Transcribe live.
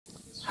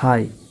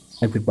Hi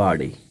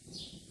everybody,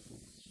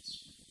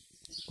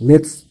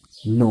 let's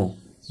know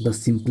the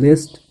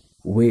simplest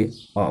way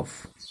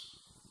of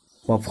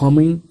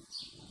performing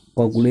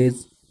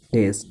coagulase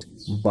test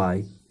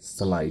by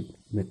slide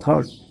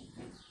method.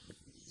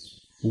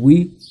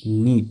 We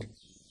need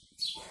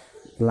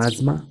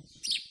plasma,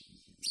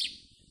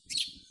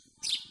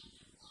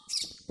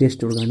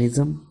 test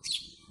organism,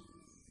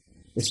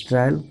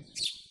 sterile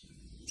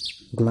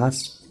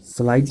glass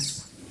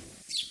slides,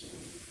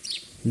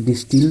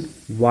 distilled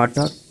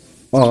water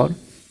or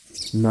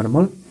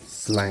normal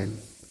saline.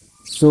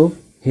 So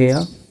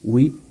here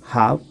we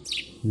have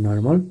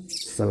normal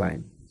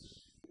saline.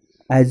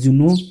 As you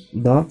know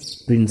the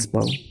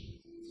principle,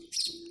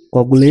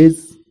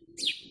 coagulase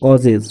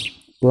causes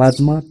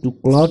plasma to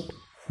clot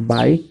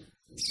by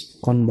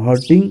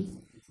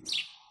converting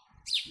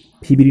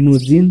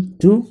fibrinogen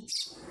to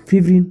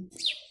fibrin.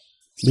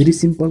 Very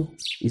simple,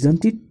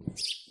 isn't it?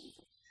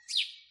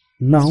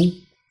 Now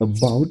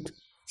about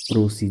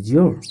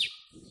procedure.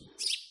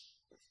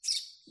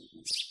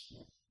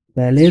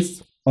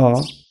 Place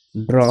a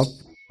drop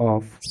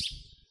of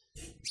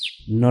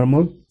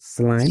normal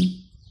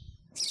saline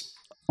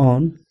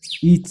on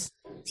each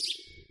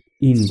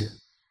end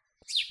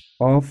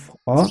of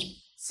a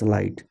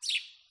slide.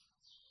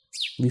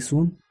 This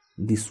one.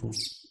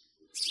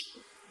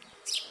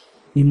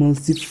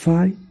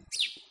 Emulsify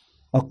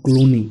a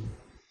colony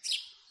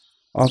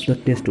of the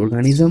test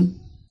organism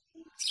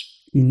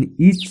in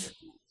each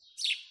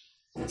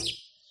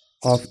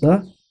of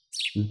the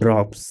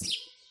drops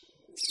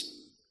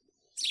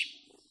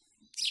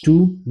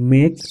to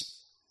make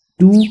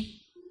two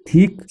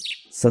thick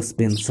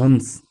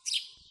suspensions.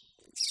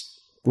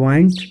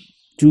 Point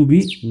to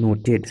be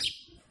noted: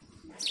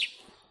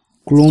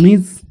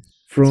 colonies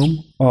from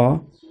a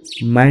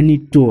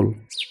mannitol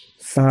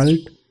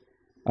salt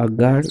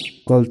agar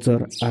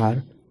culture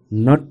are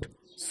not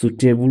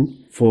suitable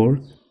for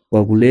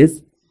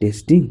coagulase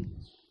testing.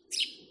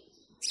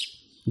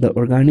 The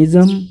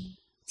organism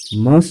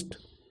must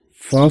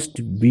first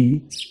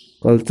be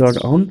cultured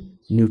on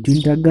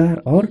nutrient agar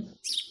or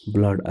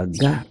blood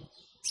agar.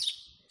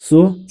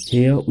 So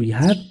here we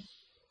have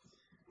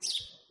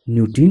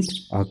nutrient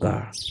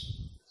agar.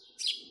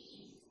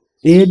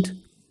 Add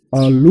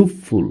a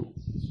loopful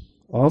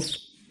of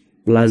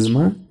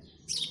plasma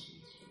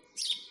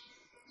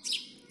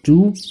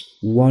to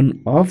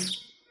one of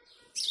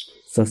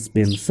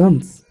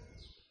suspensions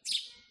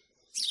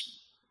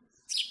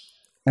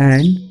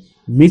and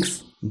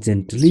mix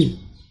gently.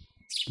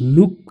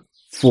 Look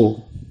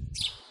for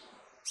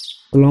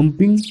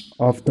clumping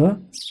of the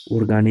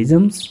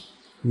organisms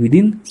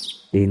within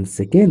 10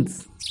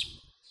 seconds.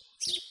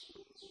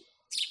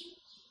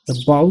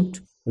 About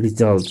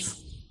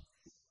results: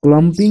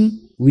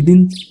 clumping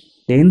within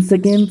 10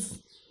 seconds,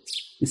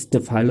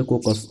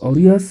 Staphylococcus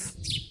aureus.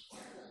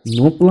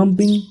 No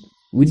clumping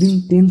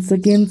within 10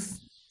 seconds,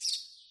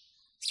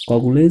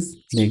 coagulase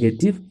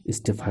negative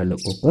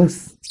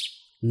Staphylococcus.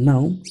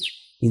 Now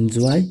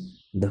enjoy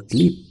the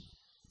clip.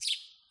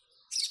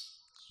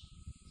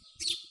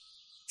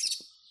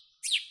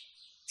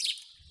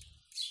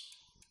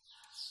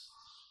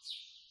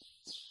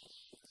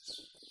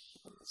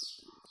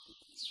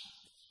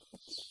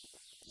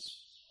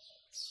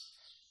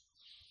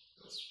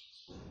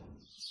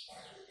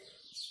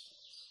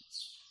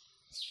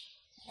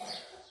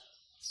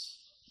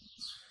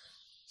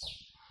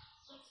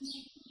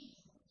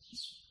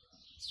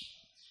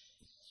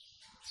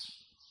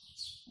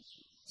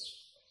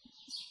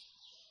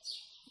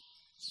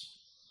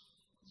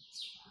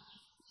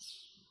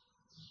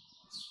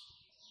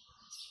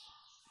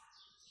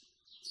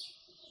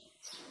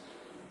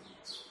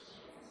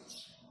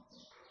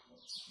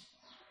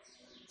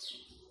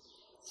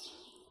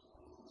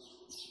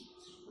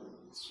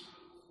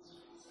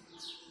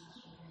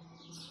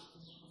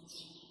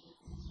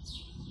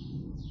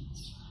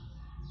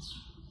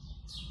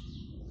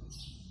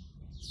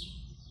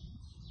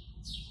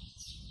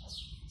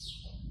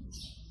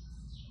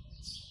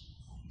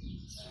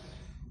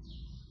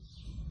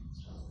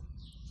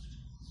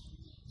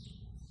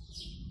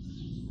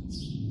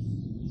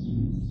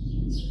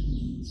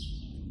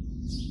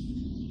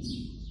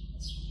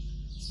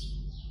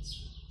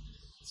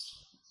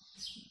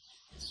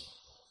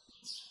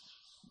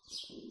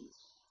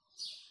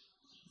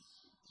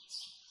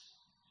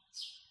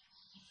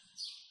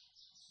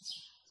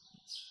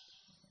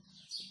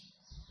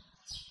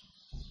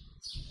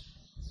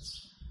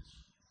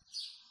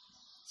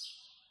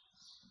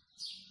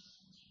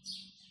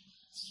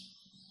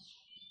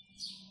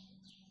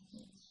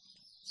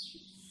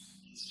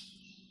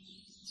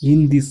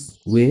 In this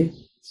way,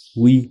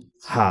 we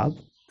have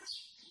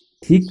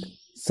thick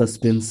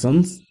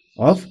suspensions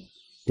of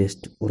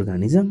test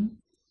organism.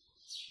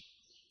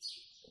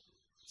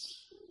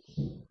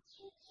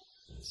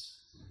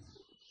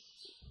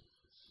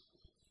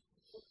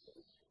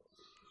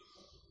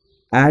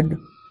 Add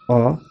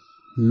a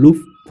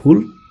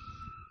loopful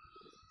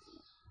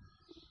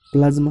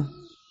plasma.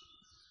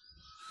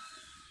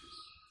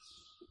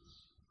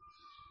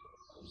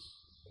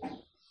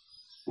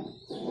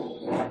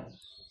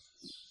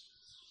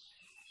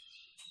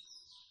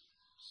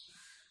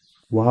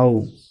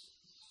 Wow,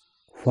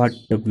 what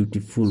a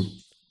beautiful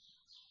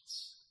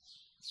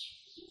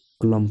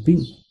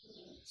clumping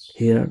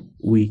here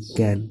we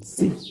can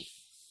see,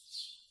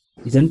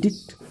 isn't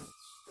it?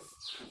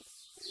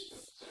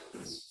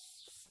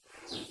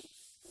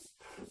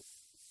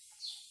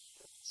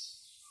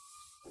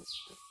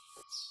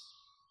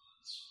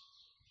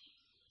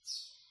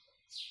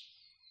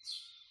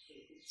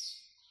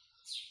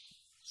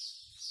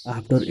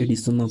 After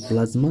addition of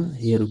plasma,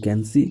 here you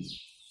can see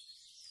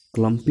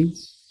clumping.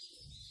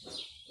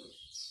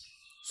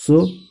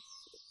 So,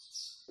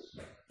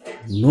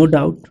 no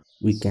doubt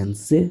we can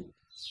say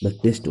the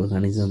test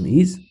organism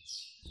is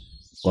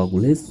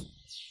coagulase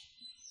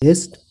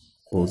test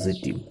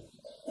positive.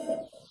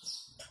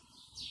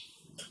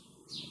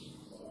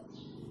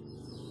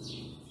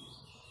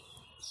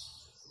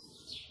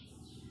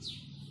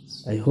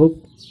 I hope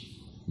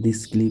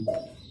this clip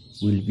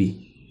will be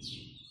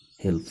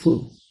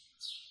helpful.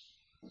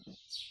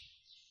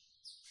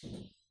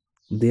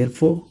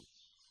 Therefore,